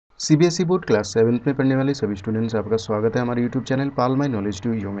CBSE board class 7th में पढ़ने वाले सभी स्टूडेंट्स, आपका स्वागत है हमारे YouTube channel Pal my knowledge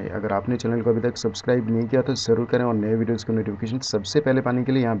to you में। अगर आपने चैनल को अभी तक सब्सक्राइब नहीं किया तो ज़रूर करें और नए वीडियोस की नोटिफिकेशन सबसे पहले पाने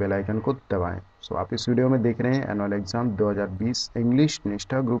के लिए यहाँ बेल आइकन को दबाएं। सो आप इस वीडियो में देख रहे हैं एनुअल एग्जाम 2020 इंग्लिश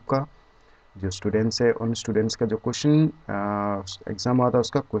निष्ठा ग्रुप का जो स्टूडेंट्स है उन स्टूडेंट्स का जो क्वेश्चन एग्जाम हुआ था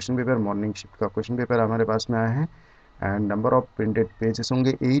उसका क्वेश्चन पेपर, मॉर्निंग शिफ्ट का क्वेश्चन पेपर हमारे पास में आया है। And number of printed pages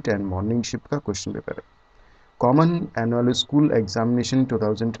होंगे 8 एंड मॉर्निंग शिफ्ट का question paper. Common annual school examination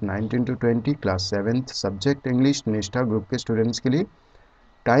 2019 to 20 class 7th subject English निष्ठा ग्रुप के स्टूडेंट्स के लिए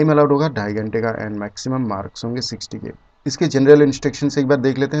टाइम अलाउड होगा 2.5 घंटे का एंड मैक्सिमम मार्क्स होंगे 60 के। इसके जनरल इंस्ट्रक्शंस एक बार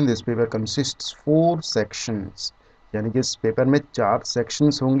देख लेते हैं। दिस पेपर कंसिस्ट्स 4 सेक्शंस, यानी कि इस पेपर में 4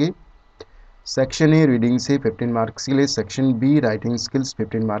 सेक्शंस होंगे। सेक्शन ए रीडिंग से 15 मार्क्स के लिए, section be writing skills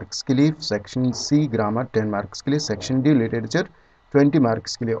 15 marks के लिए, सेक्शन सी ग्रामर 10 मार्क्स के लिए, सेक्शन डी लिटरेचर 20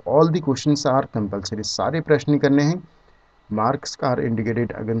 मार्क्स के लिए। All the questions are compulsory, सारे प्रश्न करने हैं। Marks are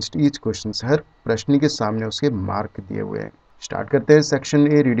indicated against each question, हर प्रश्न के सामने उसके मार्क दिए हुए हैं। स्टार्ट करते हैं सेक्शन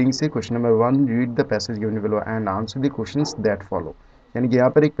ए रीडिंग से। Question number 1, read the passage given below and answer the questions that follow. यानी कि यहाँ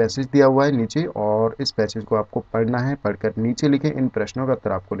पर एक पैसेज दिया हुआ है नीचे और इस पैसेज को आपको पढ़ना है, पढ़कर नीचे लिखे इन प्रश्नों का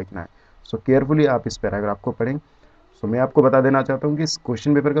उत्तर आपको लिखना है। सो केयरफुली आप इस पैराग्राफ को पढ़ें। सो मैं आपको बता देना चाहता हूँ कि इस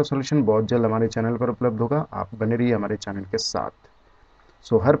क्वेश्चन पेपर का सॉल्यूशन बहुत जल्द हमारे चैनल पर उपलब्ध होगा, आप बने रहिए हमारे चैनल के साथ।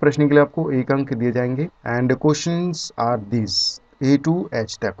 सो हर प्रश्न के लिए आपको 1 अंक दिए जाएंगे and questions are this A to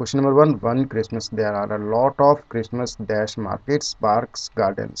H tag. Question number 1, one Christmas. There are a lot of Christmas dash markets, parks,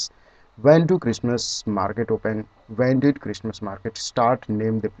 gardens. When do Christmas market open? When did Christmas market start?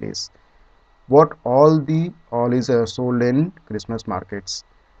 Name the place. What all is sold in Christmas markets?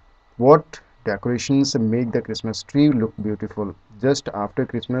 What decorations make the Christmas tree look beautiful? Just after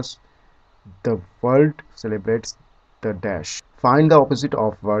Christmas, the world celebrates the dash. Find the opposite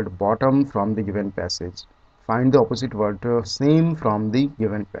of word bottom from the given passage. Find the opposite word same from the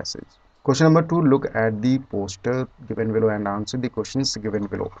given passage. Question number 2, look at the poster given below and answer the questions given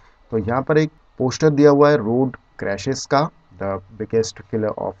below. तो यहाँ पर एक poster दिया हुआ है road crashes का, the biggest killer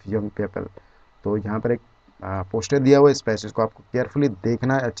of young people. तो यहाँ पर एक पोस्टर दिया हुआ है, इस पैसेज को आपको केयरफुली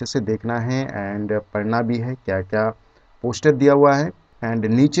देखना है, अच्छे से देखना है एंड पढ़ना भी है क्या क्या पोस्टर दिया हुआ है। एंड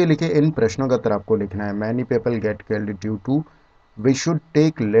नीचे लिखे इन प्रश्नों का उत्तर आपको लिखना है। Many people get killed due to, we should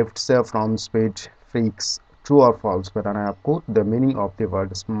take लेफ्ट्स from speed freaks, true और फॉल्स बताना है आपको। The meaning of the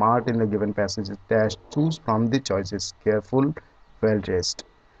word smart in the given passage dash, choose from the choices, careful, well dressed.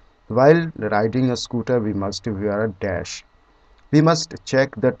 While riding a scooter we must wear a dash. We must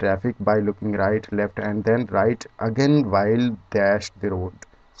check the traffic by looking right, left and then right again while dash the road.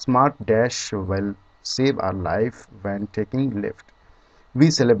 Smart dash will save our life when taking lift.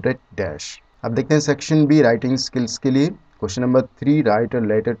 We celebrate dash. अब देखते हैं section be writing skills के लिए। Question number 3, right a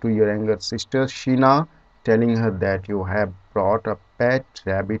letter to your younger sister Sheena telling her that you have brought a pet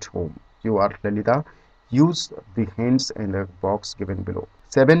rabbit home. You are Lalita. Use the hints in the box given below.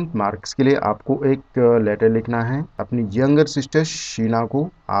 7 marks के लिए आपको एक letter लिखना है अपनी younger sister Sheena को,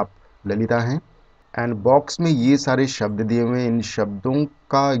 आप ललिता हैं। एंड बॉक्स में ये सारे शब्द दिए हुए हैं, इन शब्दों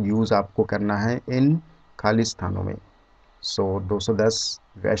का यूज़ आपको करना है इन खाली स्थानों में। सो 210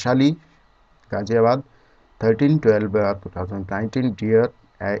 वैशाली गाजियाबाद, 13/12/2019 डियर,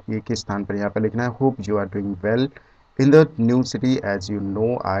 एक ही स्थान पर यहाँ पर लिखना है। Hope you are doing well in the new city, as you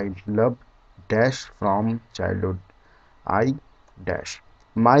know I love dash from childhood, I dash.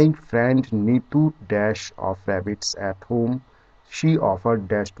 My friend Neetu dash of rabbits at home, she offered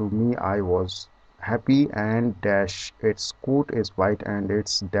dash to me, I was happy and dash, it's coat is white and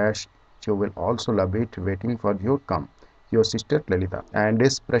it's dash, you will also love it, waiting for your come, your sister Lalita. And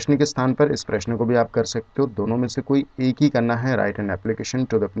इस प्रश्न के स्थान पर इस प्रश्न को भी आप कर सकते हो, दोनों में से कोई एक ही करना है। Right an application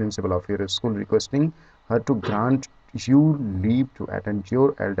to the principle of your school requesting her to grant you leave to attend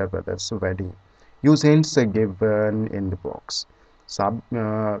your Elder brothers wedding. Use hints given in the box. साब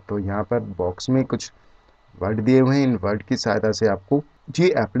तो यहाँ पर बॉक्स में कुछ वर्ड दिए हुए हैं, इन वर्ड की सहायता से आपको ये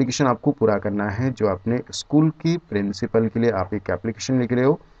एप्लीकेशन आपको पूरा करना है जो अपने स्कूल की प्रिंसिपल के लिए आप एक एप्लीकेशन लिख रहे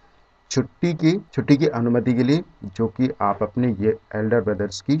हो छुट्टी की अनुमति के लिए, जो कि आप अपने ये एल्डर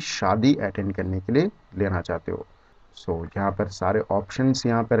ब्रदर्स की शादी अटेंड करने के लिए लेना चाहते हो। सो यहाँ पर सारे ऑप्शंस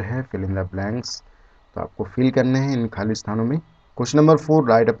यहाँ पर है, फिल इन द ब्लैंक्स, तो आपको फिल करने हैं इन खाली स्थानों में। Question number 4,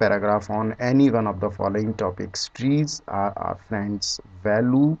 right a paragraph on any one of the following topics. Trees are our friends,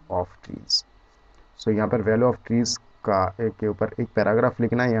 value of trees. सो यहाँ पर वैल्यू ऑफ ट्रीज का एक के ऊपर एक पैराग्राफ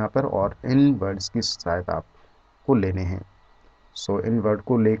लिखना है यहाँ पर, और इन वर्ड्स की सहायता आपको लेने हैं। सो इन वर्ड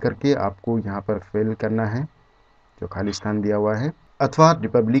को लेकर के आपको यहाँ पर फिल करना है जो खाली स्थान दिया हुआ है। अथवा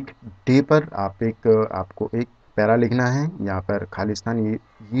रिपब्लिक डे पर आपको एक पैरा लिखना है, यहाँ पर खाली स्थान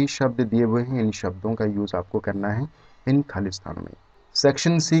ये शब्द दिए हुए हैं, इन शब्दों का यूज़ आपको करना है इन खाली स्थानों में।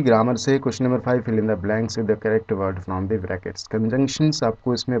 सेक्शन सी ग्रामर से question number 5, fill in the blanks with the correct word from the brackets. Conjunctions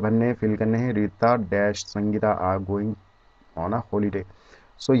आपको इसमें भरने फिल करने हैं। Rita dash Sangeeta are going on a holiday.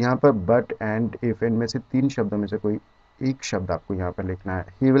 सो यहाँ पर बट एंड इफ इनमें से तीन शब्दों में से कोई एक शब्द आपको यहाँ पर लिखना है।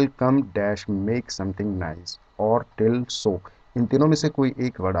 He will come dash make something nice और टिल सो। इन तीनों में से कोई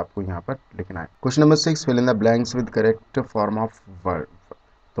एक वर्ड आपको यहाँ पर लिखना है। Question number 6, fill in the blanks with correct form of verb.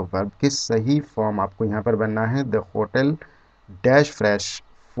 तो वर्ब के सही फॉर्म आपको यहाँ पर बनना है। The hotel dash fresh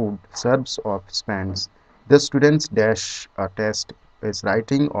food serves of spans. The students dash a test is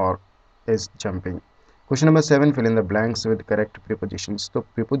writing or is jumping. Question number 7, fill in the blanks with correct prepositions. तो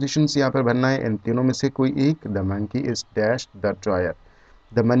prepositions यहाँ पर भरना है। इन तीनों में से कोई एक। The monkey is dash the dryer.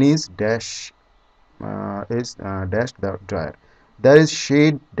 The money is dash dash the dryer. There is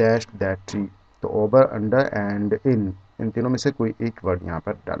shade dash that tree. तो ओवर अंडर एंड इन तीनों में से कोई एक वर्ड यहाँ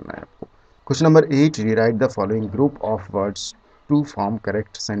पर डालना है आपको। Question number 8, rewrite the following group of words to form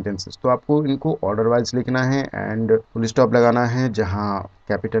correct sentences. तो आपको इनको ऑर्डर वाइज लिखना है एंड फुल स्टॉप लगाना है। जहां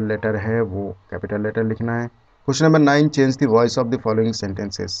कैपिटल लेटर है वो कैपिटल लेटर लिखना है। Question number 9, change the voice of the following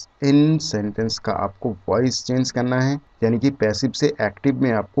sentences. In sentence का आपको वॉइस चेंज करना है, यानी कि पैसिव से एक्टिव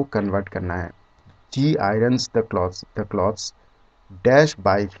में आपको कन्वर्ट करना है। जी irons the clothes dash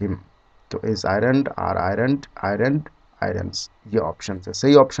by him. तो is ironed are ironed irons. ये ऑप्शन है।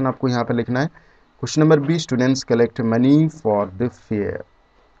 सही ऑप्शन आपको यहाँ पर लिखना है। Question number 20, students collect money for the fair.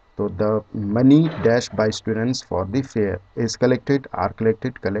 तो the money dash by students for the fair is collected are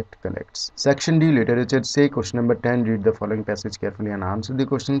collected collect collects. Section D literature से question number 10, read the following passage carefully and answer the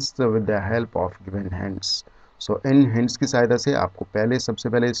questions with the help of given hints. So in hints की सहायता से आपको सबसे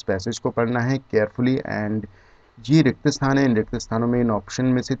पहले इस passage को पढ़ना है केयरफुली। एंड ये रिक्त स्थान है। इन रिक्त स्थानों में इन ऑप्शन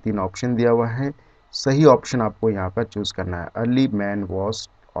में से 3 ऑप्शन दिया हुआ है। सही ऑप्शन आपको यहाँ पर चूज करना है। Early man was,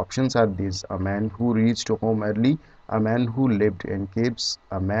 options are these: a man who reached home early, a man who lived in caves,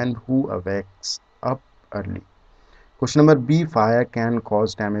 a man who awakes up early. Question number B, fire can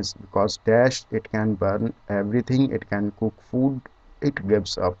cause damage because dash it can burn everything, it can cook food, it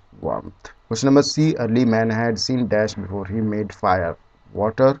gives up warmth. Question number C, early man had seen dash before he made fire: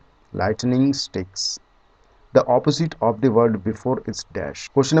 water, lightning, sticks. The opposite of the word before is dash.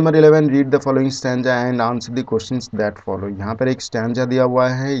 Question number 11, read the following stanza and answer the questions that follow. यहाँ पर एक stanza दिया हुआ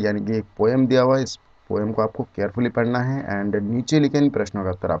है, यानी कि एक poem दिया हुआ है। इस पोएम को आपको केयरफुली पढ़ना है एंड नीचे लिखे इन प्रश्नों का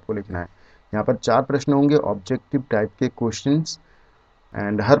उत्तर आपको लिखना है। यहाँ पर 4 प्रश्न होंगे, ऑब्जेक्टिव टाइप के क्वेश्चंस,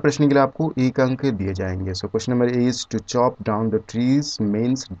 एंड हर प्रश्न के लिए आपको 1 अंक दिए जाएंगे। So question number A is to chop down the trees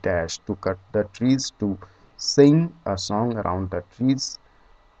means dash, to cut the trees, to sing a song around the trees,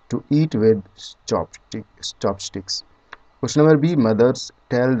 to eat with chopsticks. Question number B, mothers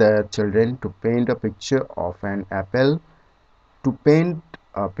tell their children to paint a picture of an apple, to paint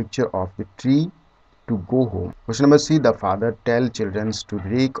a picture of the tree, to go home. Question number C, the father tell children to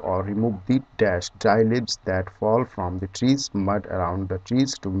rake or remove the dash dry leaves that fall from the trees, mud around the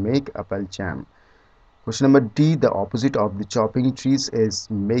trees, to make apple jam. Question number D, the opposite of the chopping trees is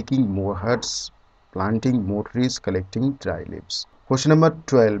making more huts, planting more trees, collecting dry leaves. Question number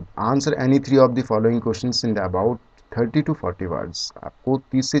 12, answer any 3 of the following questions in the about 30 to 40 words. आपको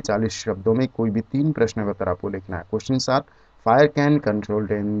 30 से 40 शब्दों में कोई भी 3 प्रश्नों का उत्तर आपको लिखना है। Questions are: fire can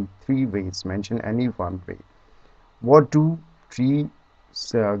controlled in 3 ways, mention any one way. What do trees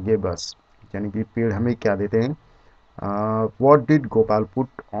give us? यानी कि पेड़ हमें क्या देते हैं। What did Gopal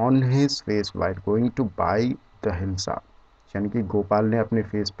put on his face while going to buy the hilsa? यानी कि गोपाल ने अपने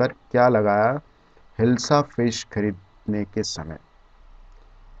फेस पर क्या लगाया हिल्सा फिश खरीदने के समय।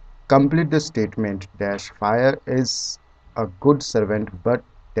 Complete the statement dash fire is a good servant but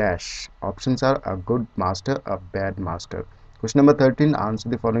dash. Options are a good master, a bad master. Question number 13,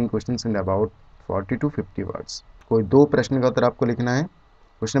 answer the following questions in about 40 to 50 words. कोई 2 प्रश्न का उत्तर आपको लिखना है।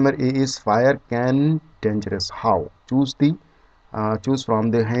 Question number A is fire can dangerous how? Choose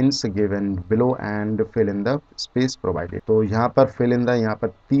from the hints given below and fill in the space provided. तो यहाँ पर fill in the, यहाँ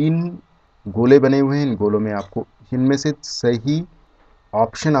पर 3 गोले बने हुए हैं। इन गोलों में आपको इनमें से सही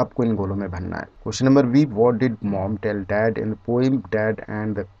ऑप्शन आपको इन गोलों में भरना है। Question number B, what did mom tell dad in the poem dad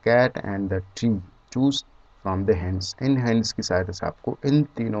and the cat and the tree, choose from the hands. In hands की सहायता से आपको इन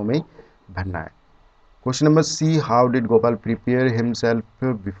तीनों में भरना है। Question number C, how did Gopal prepare himself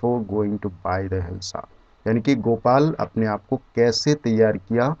before going to by the hilsa, यानी कि गोपाल अपने आप को कैसे तैयार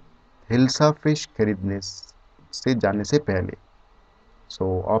किया हिल्सा फिश खरीदने से जाने से पहले। So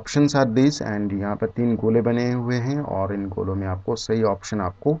options are this and यहाँ पर 3 गोले बने हुए हैं और इन गोलों में आपको सही ऑप्शन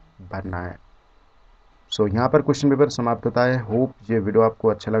आपको भरना है। सो यहाँ पर क्वेश्चन पेपर समाप्त होता है। होप ये वीडियो आपको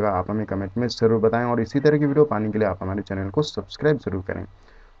अच्छा लगा, आप हमें कमेंट में ज़रूर बताएं और इसी तरह की वीडियो पाने के लिए आप हमारे चैनल को सब्सक्राइब ज़रूर करें।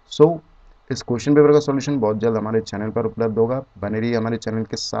 सो इस क्वेश्चन पेपर का सॉल्यूशन बहुत जल्द हमारे चैनल पर उपलब्ध होगा। बने रहिए हमारे चैनल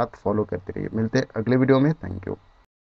के साथ, फॉलो करते रहिए। मिलते हैं अगले वीडियो में। Thank you.